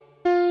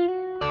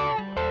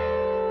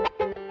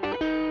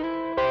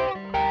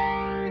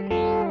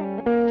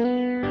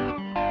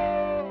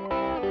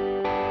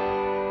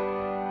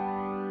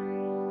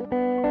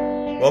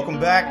Welcome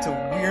back to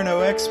We're No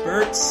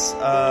Experts.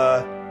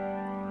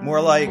 More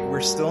like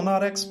we're still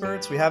not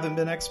experts. We haven't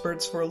been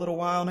experts for a little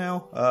while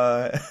now.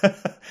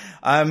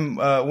 I'm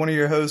one of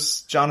your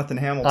hosts, Jonathan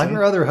Hamilton. I'm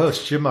your other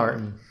host, Jim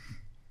Martin.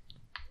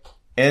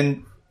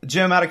 And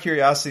Jim, out of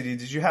curiosity,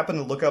 did you happen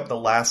to look up the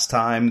last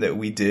time that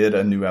we did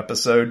a new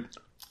episode?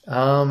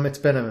 It's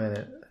been a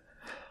minute.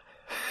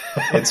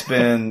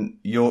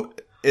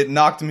 It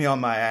knocked me on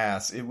my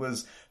ass. It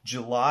was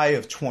July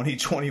of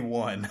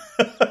 2021.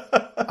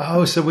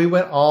 Oh, so we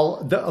went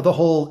all the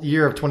whole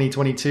year of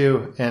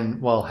 2022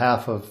 and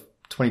half of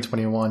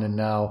 2021 and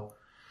now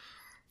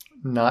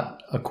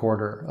not a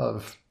quarter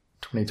of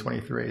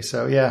 2023.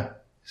 So yeah.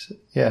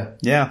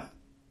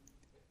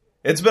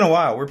 It's been a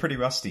while. We're pretty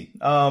rusty.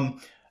 And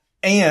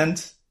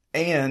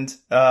this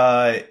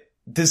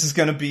is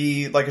going to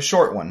be like a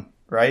short one,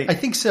 right? I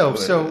think so.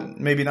 So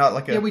maybe not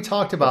like we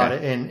talked about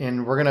it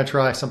and we're going to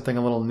try something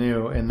a little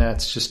new, and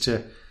that's just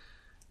to,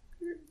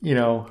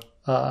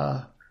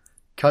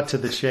 cut to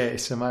the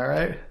chase. Am I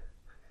right?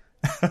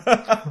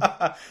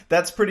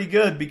 That's pretty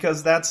good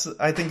because that's,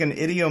 I think, an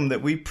idiom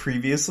that we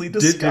previously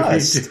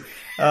discussed.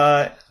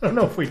 I don't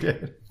know if we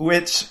did.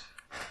 Which,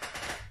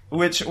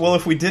 well,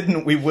 if we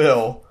didn't, we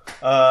will.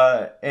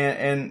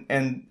 And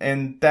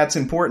that's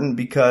important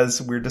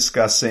because we're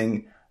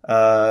discussing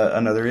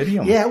another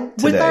idiom. Yeah, with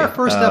today. our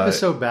first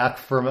episode back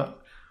from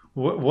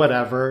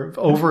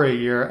over a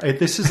year,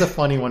 this is a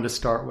funny one to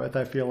start with,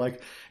 I feel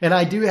like. And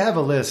I do have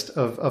a list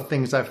of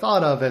things I've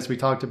thought of as we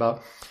talked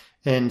about.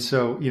 And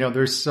so,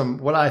 there's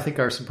what I think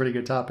are some pretty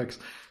good topics.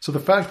 So the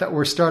fact that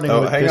we're starting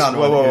with this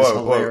one is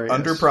hilarious.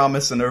 Under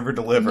promise and over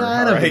deliver.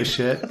 I don't give a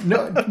shit.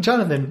 No,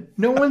 Jonathan,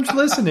 no one's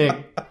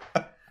listening.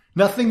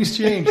 Nothing's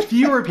changed.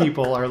 Fewer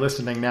people are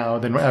listening now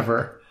than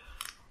ever.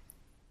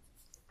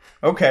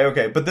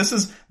 Okay. But this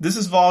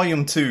is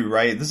volume 2,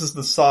 right? This is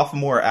the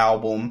sophomore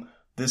album.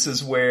 This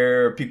is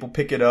where people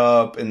pick it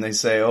up and they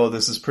say, oh,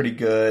 this is pretty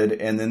good.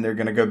 And then they're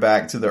going to go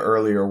back to the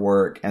earlier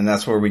work. And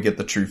that's where we get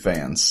the true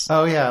fans.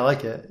 Oh, yeah. I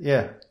like it.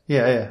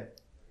 Yeah.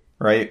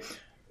 Right.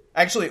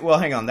 Actually, well,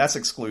 hang on. That's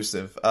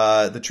exclusive.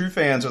 The true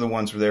fans are the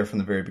ones who were there from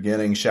the very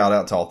beginning. Shout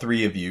out to all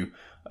 3 of you.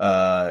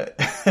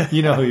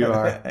 You know who you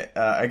are.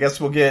 I guess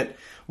we'll get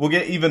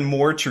even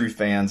more true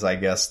fans, I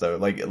guess, though.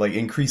 Like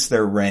increase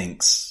their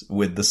ranks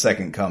with the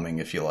second coming,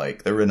 if you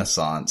like. The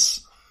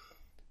Renaissance.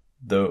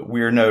 The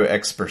We're No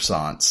Experts.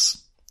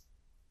 Does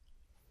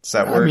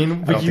that work? I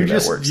mean, you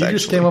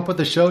just came up with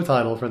the show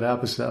title for the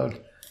episode.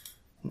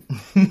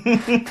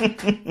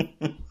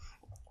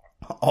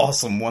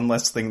 Awesome. One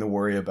less thing to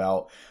worry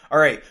about. All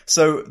right.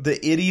 So the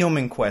idiom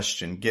in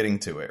question, getting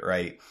to it,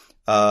 right?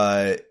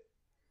 Highway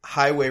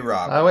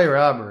robbery. Highway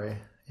robbery.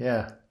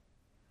 Yeah.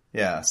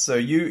 Yeah. So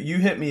you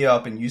hit me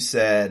up and you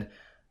said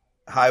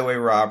highway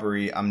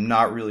robbery. I'm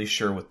not really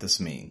sure what this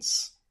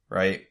means.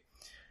 Right.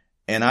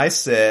 And I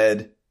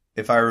said,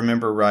 if I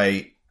remember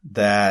right,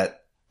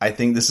 that I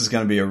think this is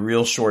going to be a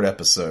real short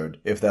episode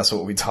if that's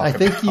what we talk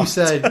about. I think you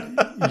said,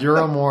 you're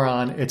a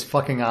moron. It's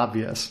fucking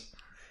obvious.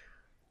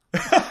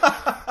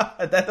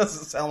 That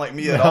doesn't sound like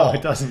me at all. No,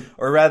 it doesn't.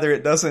 Or rather,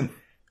 it doesn't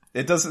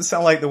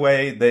sound like the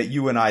way that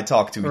you and I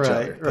talk to each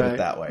other. Put it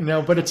that way.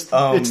 No, but it's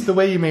the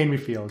way you made me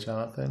feel,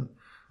 Jonathan.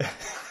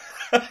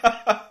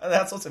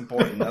 That's what's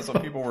important. That's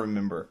what people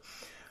remember.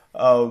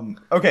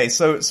 Okay,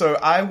 so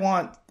I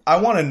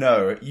want to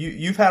know,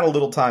 you've had a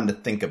little time to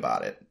think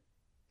about it.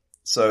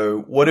 So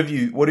what have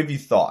you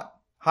thought?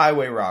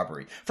 Highway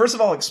robbery. First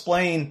of all,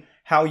 explain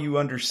how you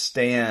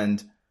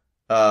understand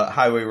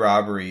highway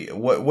robbery.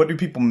 What do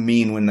people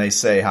mean when they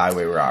say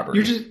highway robbery?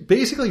 You're just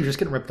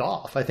getting ripped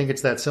off. I think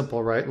it's that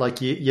simple, right?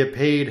 Like you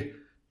paid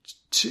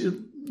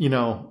too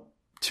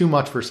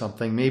much for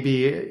something.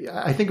 Maybe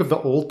I think of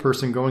the old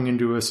person going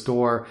into a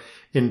store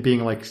and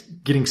being like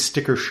getting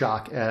sticker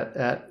shock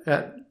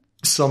at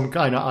some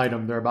kind of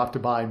item they're about to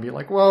buy and be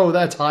like, whoa,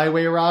 that's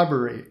highway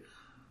robbery.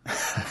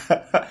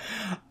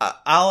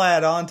 I'll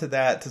add on to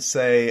that to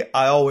say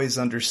I always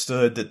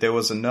understood that there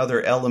was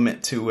another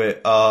element to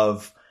it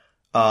of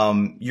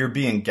you're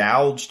being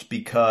gouged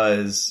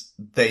because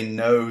they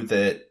know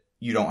that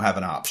you don't have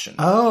an option.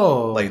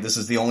 Oh. Like this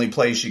is the only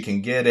place you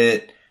can get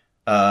it.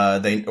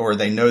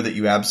 They know that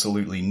you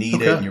absolutely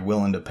need it and you're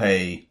willing to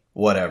pay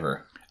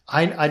whatever.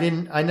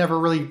 I never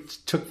really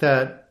took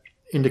that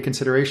into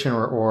consideration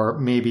or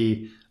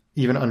maybe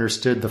even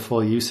understood the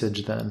full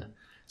usage then.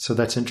 So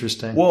that's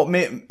interesting. Well,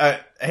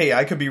 hey,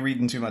 I could be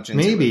reading too much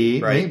into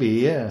it. Right? Maybe,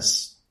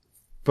 yes.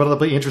 But it'll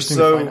be interesting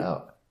to find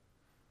out.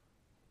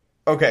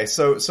 Okay,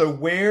 so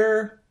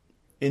where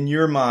in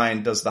your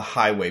mind does the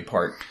highway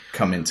part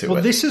come into it?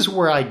 Well, this is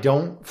where I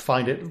don't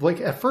find it.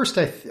 Like at first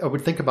I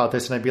would think about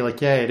this and I'd be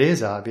like, yeah, it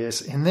is obvious.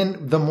 And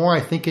then the more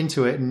I think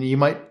into it, and you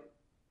might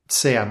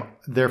say I'm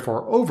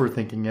therefore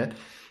overthinking it,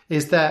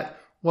 is that,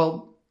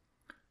 well,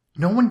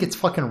 no one gets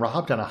fucking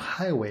robbed on a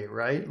highway,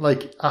 right?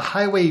 Like a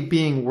highway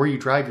being where you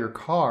drive your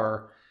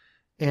car.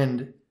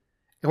 And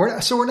we're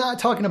not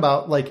talking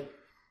about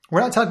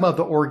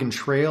the Oregon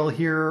Trail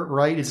here,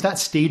 right? It's not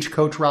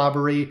stagecoach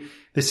robbery.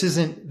 This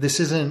isn't,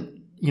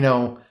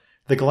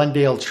 the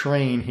Glendale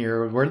train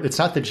here, where it's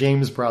not the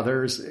James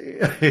Brothers.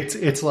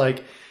 It's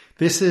like,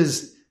 this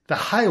is the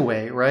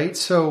highway, right?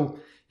 So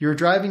you're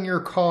driving your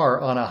car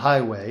on a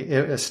highway,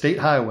 a state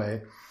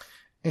highway,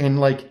 and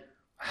like,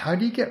 how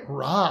do you get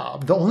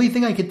robbed? The only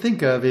thing I could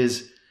think of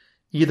is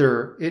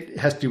either it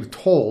has to do with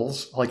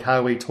tolls, like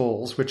highway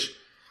tolls, which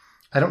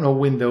I don't know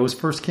when those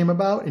first came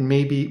about. And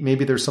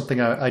maybe there's something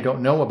I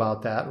don't know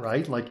about that,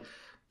 right? Like,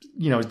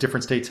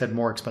 different states had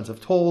more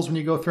expensive tolls when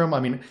you go through them.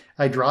 I mean,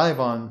 I drive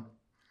on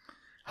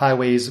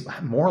highways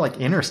more like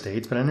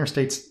interstates, but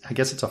interstates, I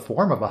guess it's a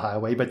form of a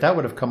highway, but that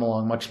would have come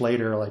along much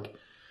later, like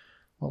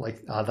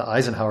the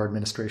Eisenhower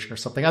administration or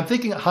something. I'm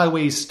thinking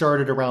highways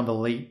started around the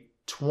late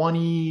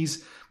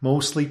 20s,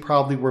 mostly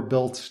probably were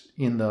built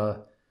in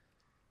the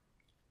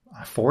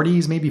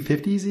 40s, maybe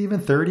 50s, even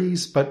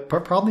 30s, but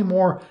probably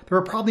more. There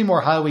were probably more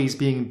highways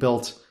being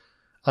built,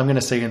 I'm going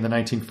to say in the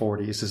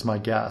 1940s is my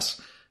guess,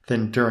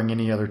 than during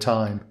any other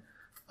time.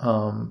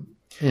 And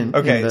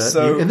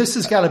this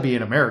has got to be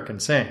an American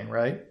saying,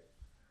 right?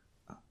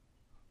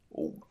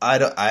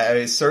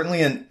 I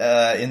certainly in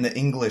the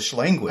English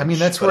language. I mean,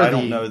 that's where I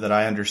don't know that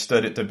I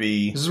understood it to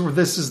be.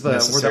 This is where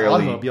the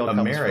automobile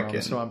American.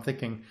 comes from. So I'm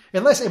thinking,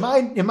 unless am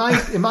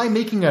I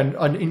making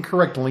an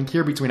incorrect link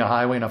here between a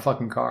highway and a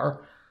fucking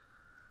car?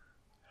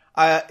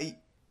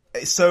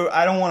 So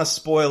I don't want to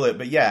spoil it,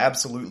 but yeah,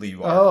 absolutely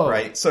you are,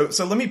 right? So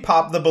let me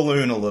pop the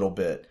balloon a little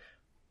bit.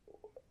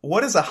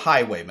 What is a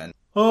highwayman?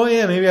 Oh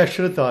yeah, maybe I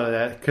should have thought of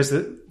that, because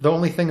the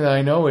only thing that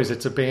I know is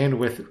it's a band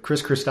with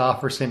Chris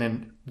Christopherson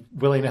and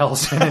Willie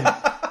Nelson and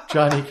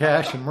Johnny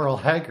Cash and Merle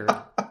Haggard.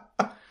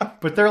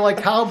 But they're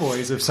like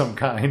cowboys of some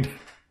kind.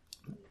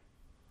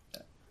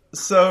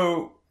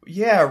 So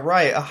yeah,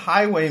 right. A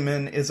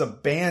highwayman is a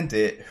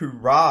bandit who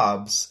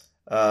robs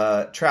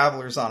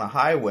travelers on a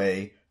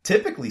highway.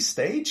 Typically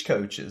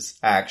stagecoaches,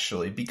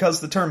 actually,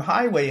 because the term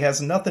highway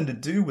has nothing to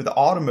do with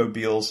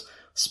automobiles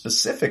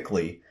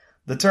specifically.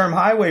 The term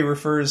highway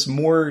refers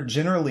more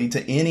generally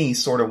to any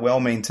sort of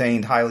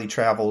well-maintained, highly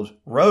traveled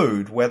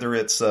road, whether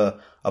it's a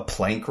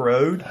plank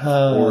road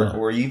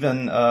or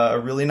even a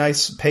really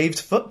nice paved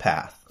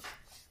footpath.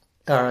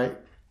 All right.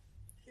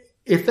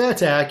 If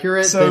that's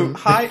accurate, so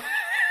then,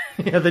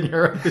 then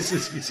this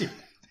is easy.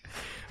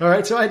 All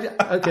right. So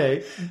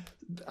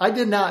I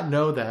did not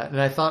know that, and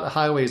I thought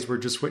highways were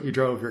just what you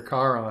drove your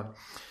car on,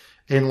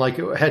 and like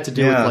it had to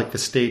do with like the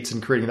states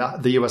and creating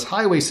the U.S.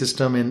 highway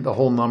system and the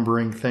whole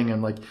numbering thing,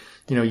 and like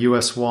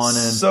US 1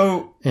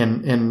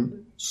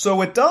 and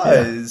so it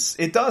does.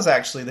 Yeah. It does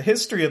actually. The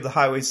history of the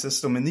highway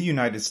system in the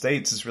United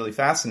States is really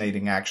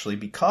fascinating, actually,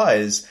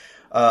 because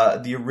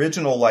the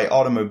original like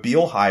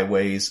automobile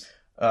highways,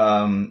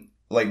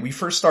 like we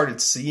first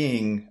started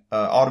seeing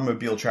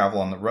automobile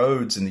travel on the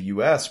roads in the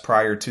U.S.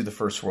 prior to the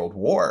First World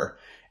War.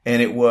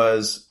 And it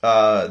was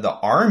the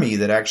Army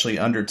that actually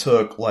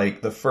undertook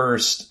like the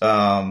first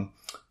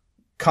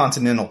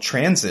continental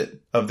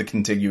transit of the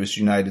contiguous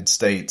United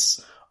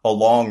States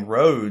along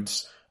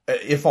roads,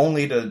 if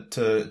only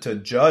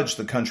to judge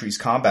the country's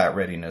combat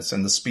readiness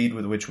and the speed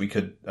with which we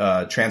could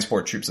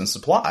transport troops and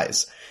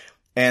supplies.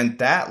 And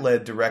that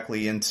led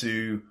directly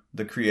into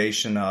the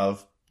creation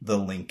of the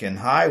Lincoln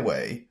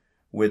Highway,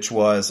 which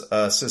was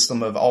a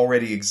system of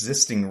already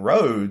existing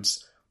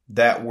roads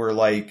that were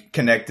like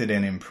connected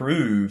and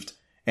improved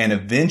and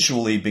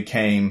eventually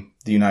became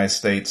the United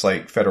States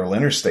like federal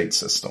interstate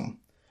system.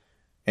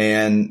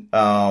 And,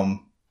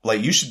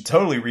 like you should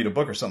totally read a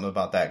book or something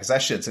about that, because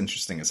that shit's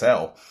interesting as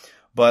hell.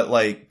 But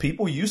like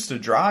people used to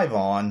drive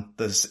on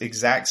this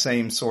exact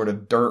same sort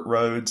of dirt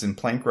roads and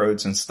plank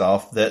roads and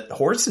stuff that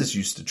horses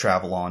used to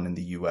travel on in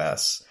the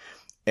US.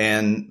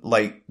 And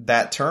like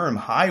that term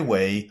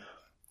highway,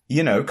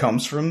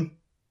 comes from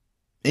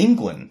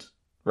England,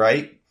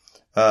 right?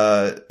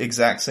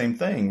 Exact same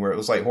thing, where it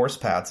was like horse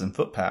paths and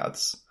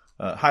footpaths,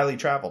 highly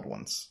traveled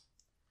ones.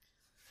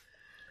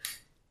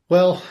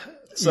 Well,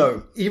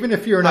 so even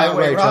if you're not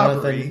right,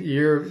 robbery,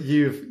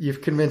 Jonathan,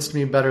 you've convinced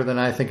me better than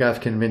I think I've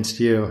convinced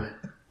you.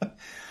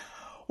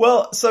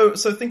 Well, so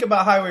think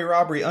about highway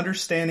robbery,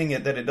 understanding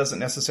that it doesn't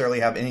necessarily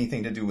have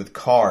anything to do with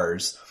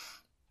cars.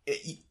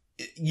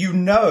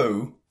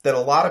 That a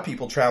lot of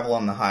people travel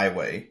on the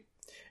highway,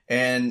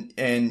 and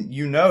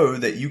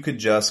that you could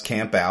just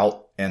camp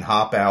out and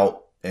hop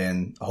out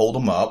and hold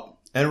them up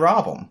and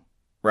rob them,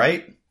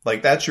 right?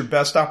 Like that's your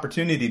best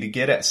opportunity to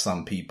get at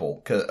some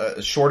people,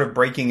 short of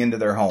breaking into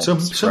their homes. So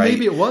right?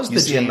 Maybe it was the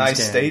James see a nice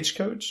gang.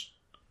 Stagecoach.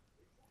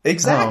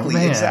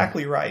 Exactly,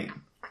 exactly right.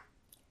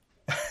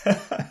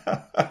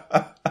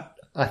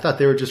 I thought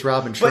they were just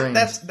robbing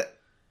trains.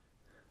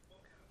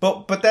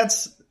 But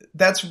that's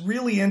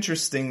really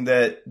interesting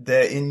that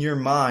in your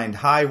mind,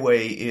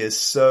 highway is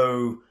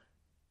so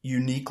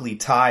uniquely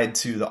tied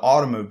to the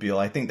automobile.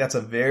 I think that's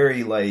a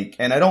very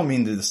and I don't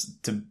mean this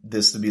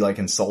to be like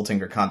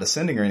insulting or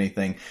condescending or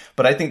anything,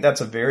 but I think that's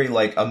a very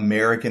like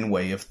American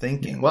way of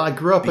thinking. Well, I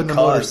grew up in the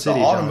Motor City,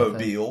 the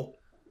automobile. Jonathan.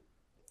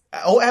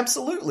 Oh,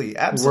 absolutely.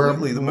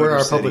 Where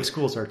our public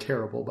schools are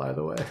terrible, by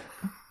the way.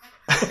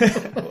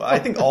 Well, I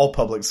think all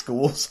public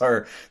schools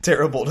are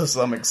terrible to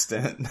some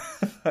extent.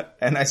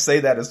 And I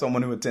say that as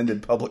someone who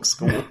attended public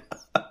school.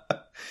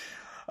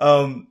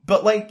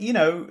 But like, you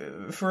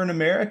know, for an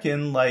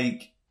American,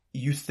 like,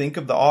 you think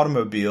of the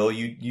automobile,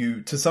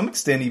 you to some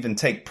extent even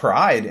take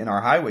pride in our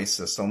highway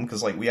system,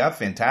 because like we have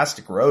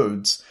fantastic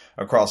roads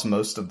across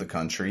most of the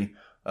country,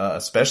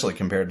 especially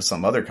compared to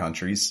some other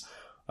countries.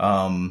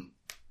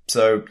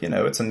 So, you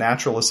know, it's a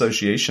natural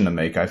association to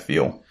make, I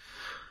feel.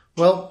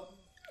 Well,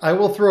 I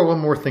will throw one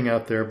more thing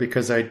out there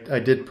because I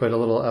did put a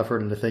little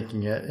effort into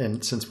thinking it.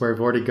 And since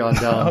we've already gone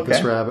down Okay.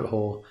 this rabbit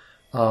hole,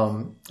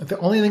 the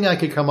only thing I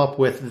could come up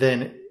with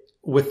then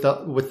with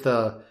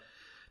the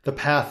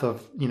path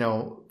of, you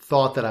know,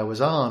 thought that I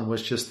was on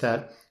was just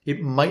that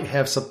it might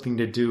have something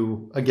to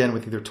do again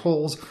with either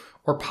tolls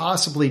or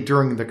possibly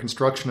during the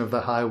construction of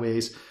the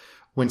highways,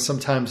 when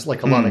sometimes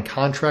like a lot of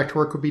contract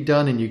work would be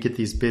done and you get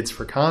these bids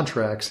for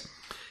contracts.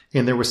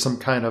 And there was some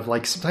kind of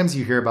like, sometimes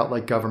you hear about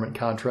like government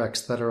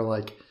contracts that are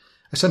like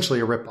essentially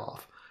a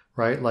ripoff,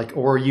 right? Like,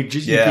 or you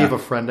gave a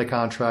friend a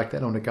contract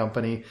that owned a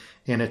company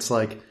and it's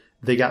like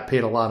they got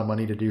paid a lot of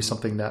money to do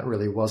something that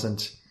really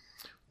wasn't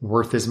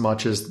worth as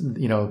much as,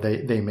 you know,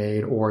 they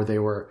made, or they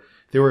were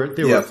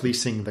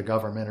fleecing the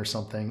government or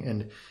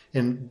something.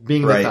 And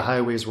being that the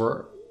highways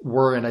were,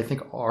 and I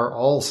think are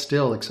all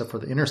still, except for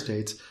the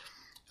interstates,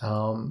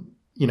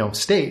 you know,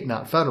 state,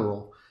 not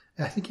federal.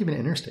 I think even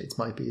interstates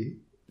might be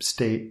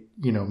state,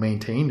 you know,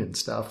 maintained and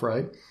stuff,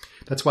 right?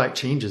 That's why it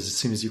changes as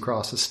soon as you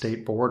cross a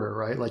state border,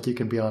 right? Like you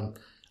can be on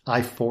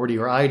I-40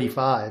 or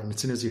I-85, and as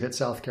soon as you hit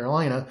South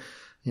Carolina,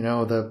 you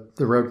know,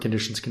 the road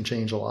conditions can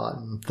change a lot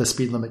and the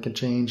speed limit can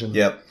change, and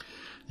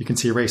you can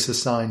see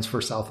racist signs for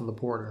south of the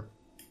border.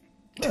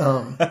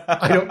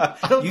 I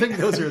don't think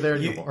those are there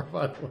anymore,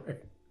 by the way.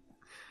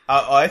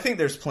 I think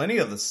there's plenty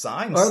of the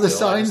signs. Are the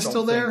signs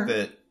still there?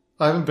 That,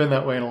 I haven't been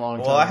that way in a long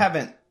time. well, I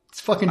haven't. It's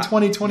fucking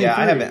 2023. Yeah,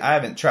 I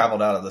haven't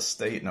traveled out of the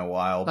state in a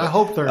while. But, I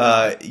hope they're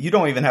not. You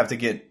don't even have to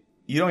get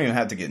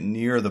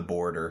near the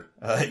border.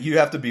 You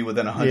have to be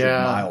within 100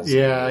 miles.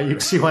 Yeah, you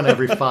see one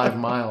every 5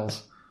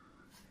 miles.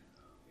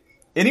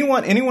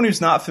 Anyone who's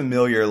not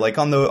familiar, like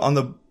on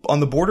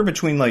the border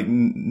between like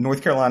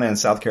North Carolina and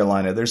South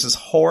Carolina, there's this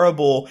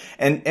horrible,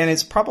 and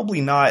it's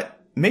probably not,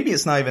 maybe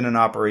it's not even in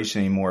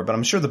operation anymore, but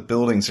I'm sure the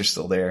buildings are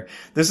still there.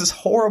 There's this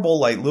horrible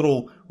like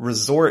little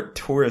resort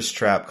tourist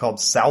trap called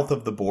South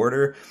of the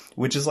Border,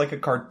 which is like a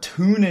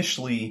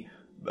cartoonishly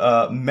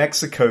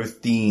Mexico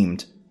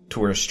themed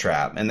tourist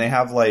trap. And they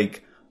have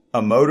like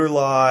a motor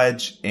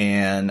lodge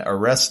and a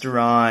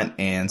restaurant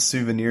and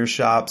souvenir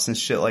shops and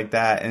shit like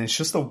that. And it's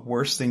just the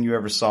worst thing you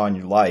ever saw in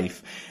your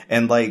life.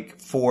 And like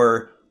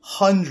for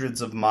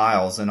hundreds of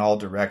miles in all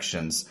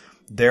directions,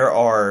 there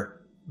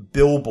are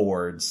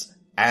billboards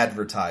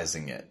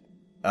advertising it.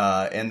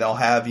 And they'll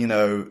have, you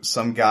know,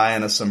 some guy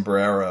in a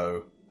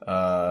sombrero,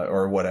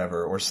 or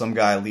whatever, or some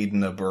guy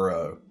leading a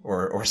burro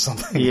or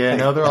something. Yeah, like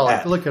no, they're all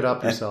that. like, look it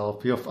up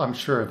yourself. I'm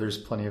sure there's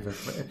plenty of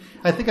it.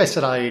 I think I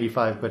said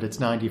I-85, but it's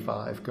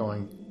 95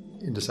 going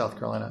into South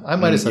Carolina. I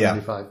might have said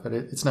 95, but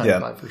it's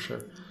 95 for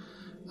sure.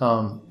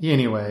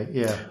 Anyway,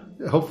 yeah.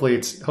 Hopefully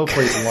it's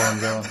long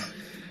gone.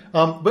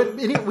 But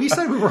we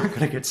said we weren't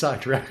going to get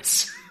sidetracked.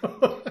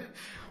 So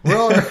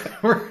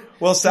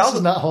well, South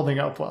is not holding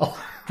up well.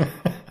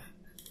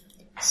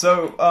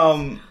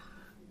 So,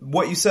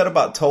 what you said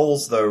about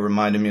tolls, though,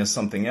 reminded me of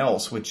something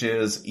else, which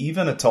is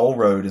even a toll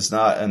road is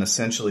not an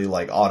essentially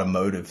like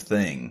automotive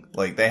thing.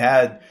 Like they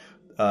had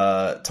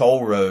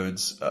toll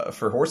roads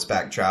for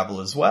horseback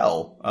travel as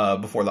well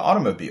before the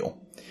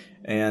automobile,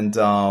 and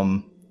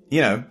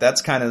you know,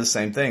 that's kind of the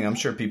same thing. I'm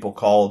sure people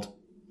called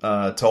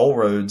toll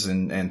roads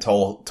and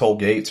toll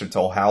gates or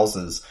toll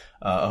houses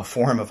a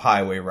form of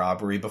highway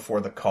robbery before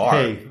the car.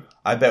 Hey.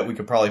 I bet we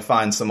could probably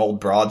find some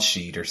old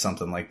broadsheet or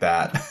something like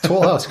that.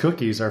 Toll House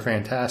cookies are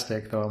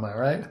fantastic, though. Am I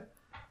right?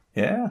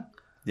 Yeah.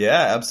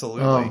 Yeah,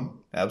 absolutely.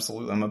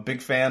 Absolutely. I'm a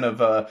big fan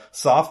of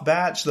Soft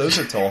Batch. Those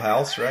are Toll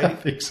House, right? I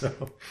think so.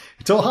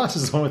 Toll House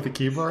is the one with the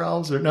Keebler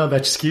elves? Or no,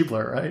 that's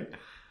Keebler, right?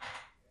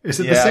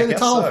 Is it the same?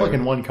 It's all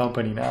fucking one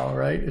company now,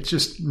 right? It's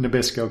just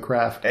Nabisco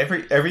Craft.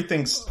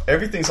 Everything's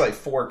like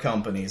 4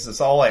 companies.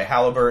 It's all like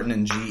Halliburton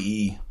and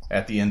GE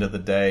at the end of the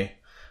day.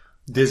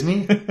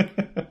 Disney?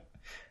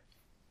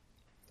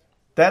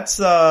 That's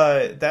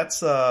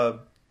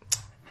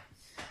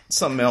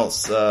something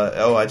else.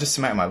 I just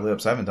smacked my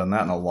lips. I haven't done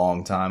that in a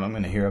long time. I'm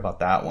going to hear about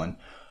that one.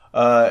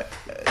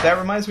 That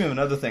reminds me of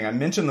another thing. I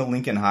mentioned the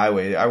Lincoln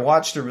Highway. I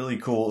watched a really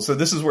cool, so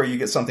this is where you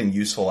get something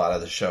useful out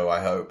of the show, I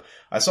hope.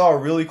 I saw a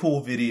really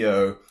cool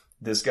video.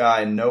 This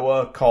guy,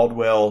 Noah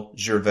Caldwell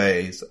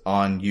Gervais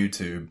on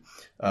YouTube,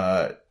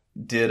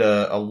 did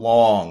a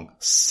long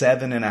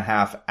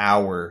 7.5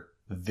 hour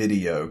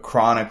video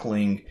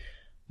chronicling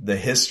the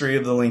history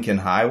of the Lincoln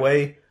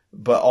Highway,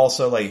 but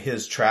also like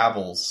his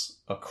travels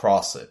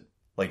across it.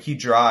 Like he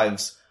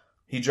drives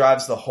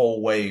the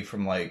whole way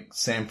from like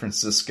San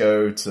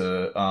Francisco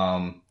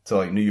to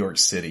like New York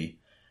City.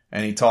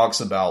 And he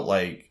talks about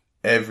like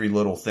every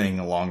little thing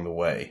along the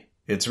way.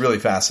 It's really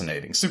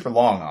fascinating. Super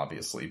long,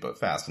 obviously, but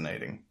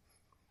fascinating.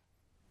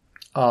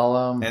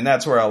 And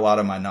that's where a lot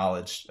of my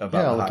knowledge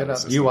about I'll look it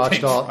up. You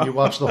watched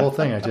the whole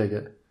thing, I take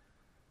it.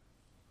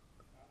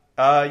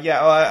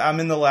 I'm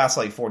in the last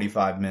like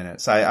 45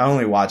 minutes. I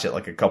only watch it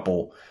like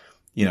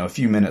a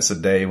few minutes a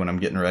day when I'm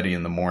getting ready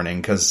in the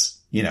morning because,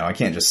 I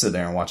can't just sit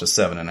there and watch a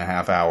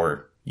 7.5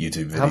 hour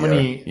YouTube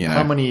video.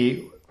 How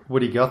many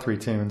Woody Guthrie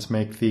tunes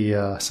make the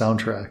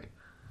soundtrack?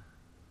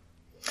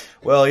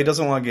 Well, he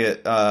doesn't want to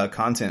get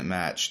content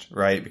matched,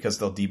 right? Because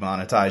they'll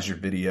demonetize your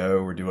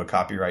video or do a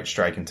copyright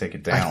strike and take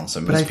it down. So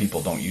most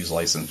people don't use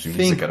licensed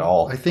music at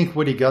all. I think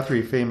Woody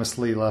Guthrie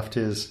famously left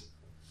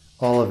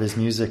all of his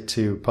music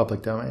to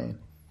public domain.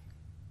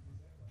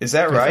 Is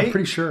that right? I'm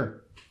pretty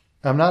sure.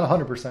 I'm not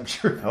 100%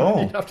 sure.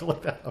 Oh. You'd have to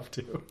look that up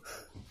too.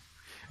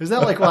 Is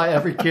that like why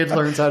every kid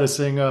learns how to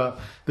sing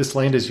This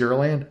Land Is Your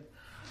Land?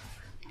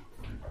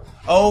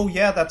 Oh,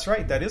 yeah, that's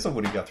right. That is a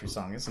Woody Guthrie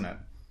song, isn't it?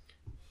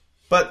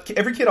 But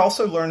every kid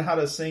also learned how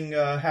to sing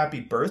Happy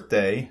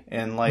Birthday,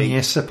 and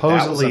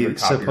supposedly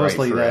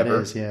that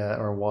is,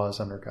 or was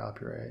under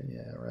copyright.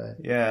 Yeah, right.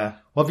 Yeah.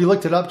 Well, have you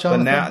looked it up,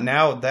 Jonathan? But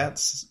now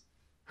that's...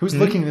 Who's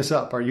looking this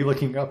up? Are you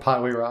looking up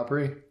highway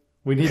robbery?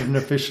 We need an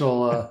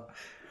official...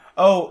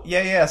 Oh,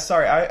 yeah,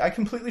 sorry. I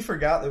completely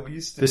forgot that we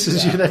used to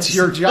That's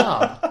your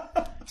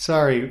job.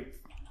 Sorry,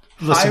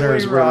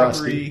 listeners, highway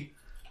robbery.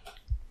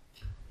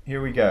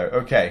 Here we go.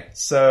 Okay,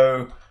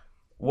 so...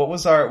 What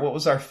was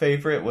our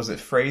favorite? Was it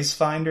Phrase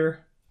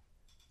Finder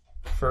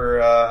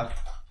for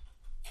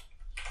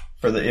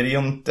the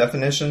idiom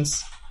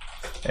definitions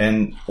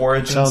and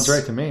origins? Sounds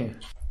right to me.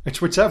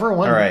 It's whichever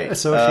one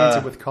associates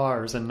it with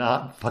cars and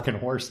not fucking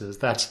horses.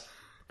 That's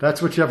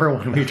whichever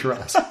one we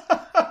trust.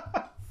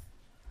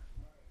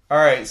 All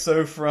right.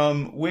 So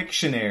from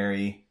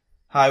Wiktionary,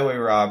 highway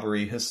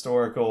robbery,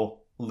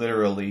 historical,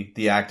 literally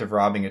the act of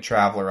robbing a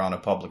traveler on a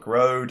public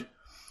road.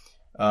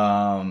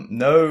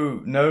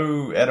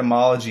 No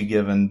etymology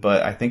given,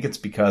 but I think it's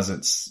because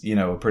it's,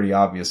 a pretty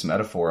obvious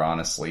metaphor,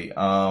 honestly.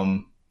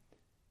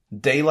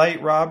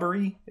 Daylight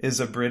robbery is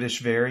a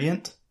British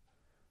variant.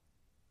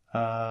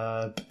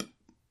 Highway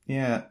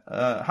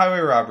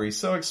robbery,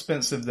 so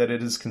expensive that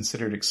it is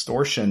considered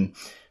extortion.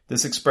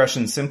 This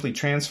expression simply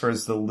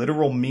transfers the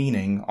literal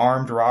meaning,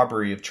 armed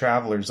robbery of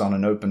travelers on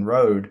an open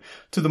road,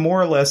 to the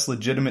more or less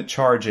legitimate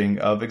charging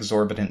of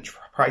exorbitant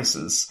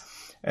prices.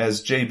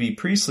 As J.B.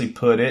 Priestley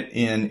put it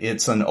in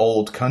It's an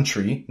Old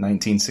Country,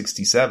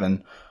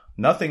 1967,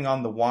 nothing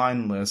on the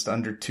wine list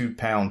under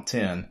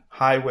 £2.10,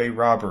 highway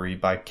robbery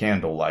by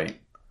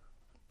candlelight.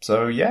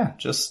 So yeah,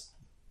 just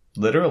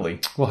literally.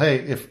 Well,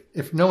 hey,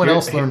 if no one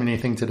else learned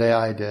anything today,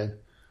 I did.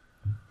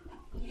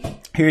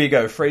 Here you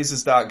go,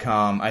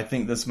 phrases.com. I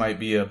think this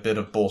might be a bit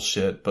of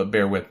bullshit, but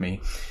bear with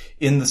me.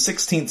 In the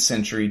 16th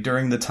century,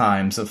 during the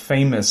times of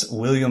famous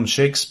William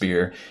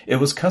Shakespeare, it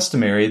was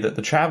customary that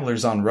the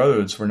travelers on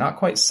roads were not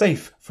quite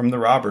safe from the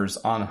robbers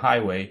on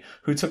highway,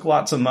 who took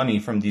lots of money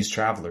from these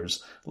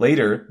travelers.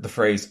 Later, the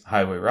phrase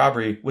highway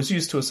robbery was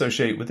used to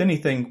associate with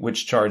anything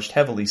which charged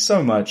heavily,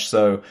 so much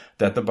so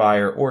that the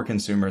buyer or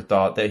consumer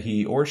thought that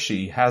he or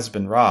she has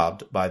been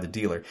robbed by the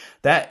dealer.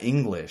 That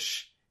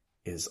English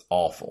is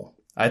awful.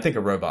 I think a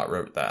robot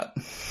wrote that.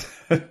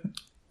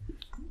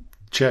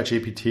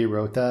 ChatGPT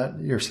wrote that,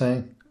 you're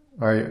saying?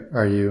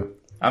 Are you?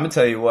 I'm going to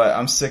tell you what,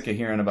 I'm sick of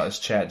hearing about this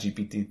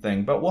ChatGPT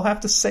thing, but we'll have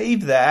to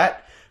save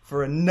that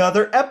for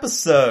another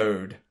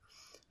episode.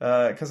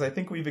 Because I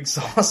think we've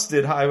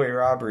exhausted highway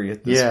robbery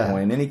at this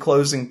point. Any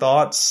closing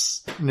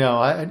thoughts?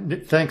 No,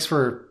 thanks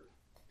for...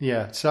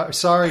 Yeah,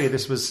 sorry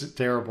this was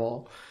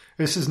terrible.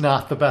 This is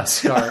not the best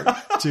start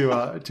to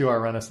our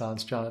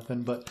Renaissance,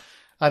 Jonathan, but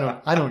I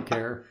don't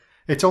care.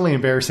 It's only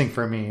embarrassing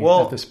for me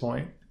at this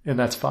point. And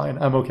that's fine.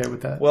 I'm okay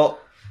with that. Well,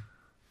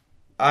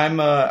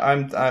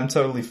 I'm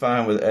totally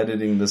fine with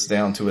editing this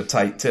down to a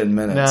tight 10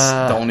 minutes.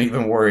 Nah. Don't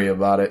even worry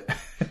about it.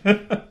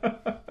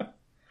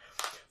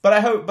 But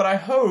I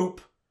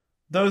hope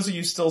those of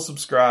you still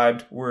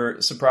subscribed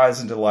were surprised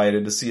and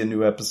delighted to see a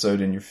new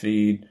episode in your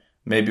feed.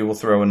 Maybe we'll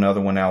throw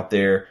another one out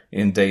there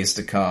in days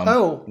to come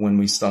when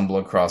we stumble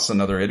across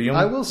another idiom.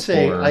 I will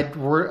say, I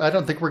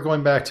don't think we're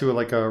going back to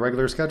like a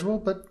regular schedule,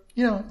 but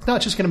it's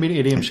not just going to be an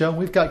idiom show.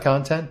 We've got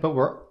content, but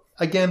we're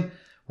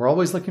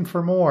always looking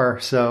for more.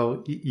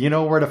 So you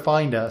know where to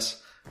find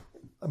us.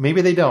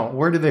 Maybe they don't.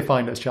 Where do they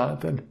find us,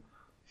 Jonathan?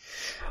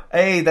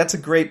 Hey, that's a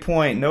great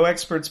point.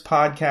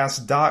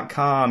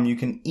 NoExpertsPodcast.com. You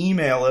can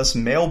email us,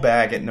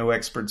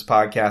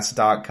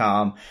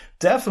 mailbag@NoExpertsPodcast.com.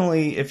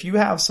 Definitely, if you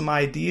have some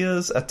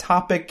ideas, a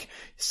topic,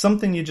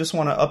 something you just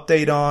want to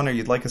update on or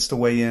you'd like us to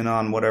weigh in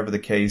on, whatever the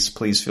case,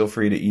 please feel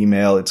free to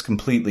email. It's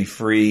completely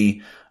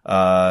free,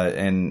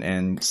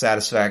 and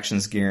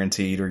satisfaction's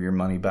guaranteed or your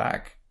money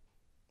back.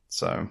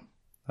 So,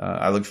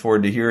 I look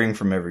forward to hearing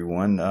from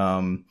everyone.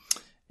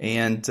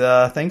 And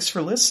thanks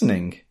for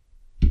listening.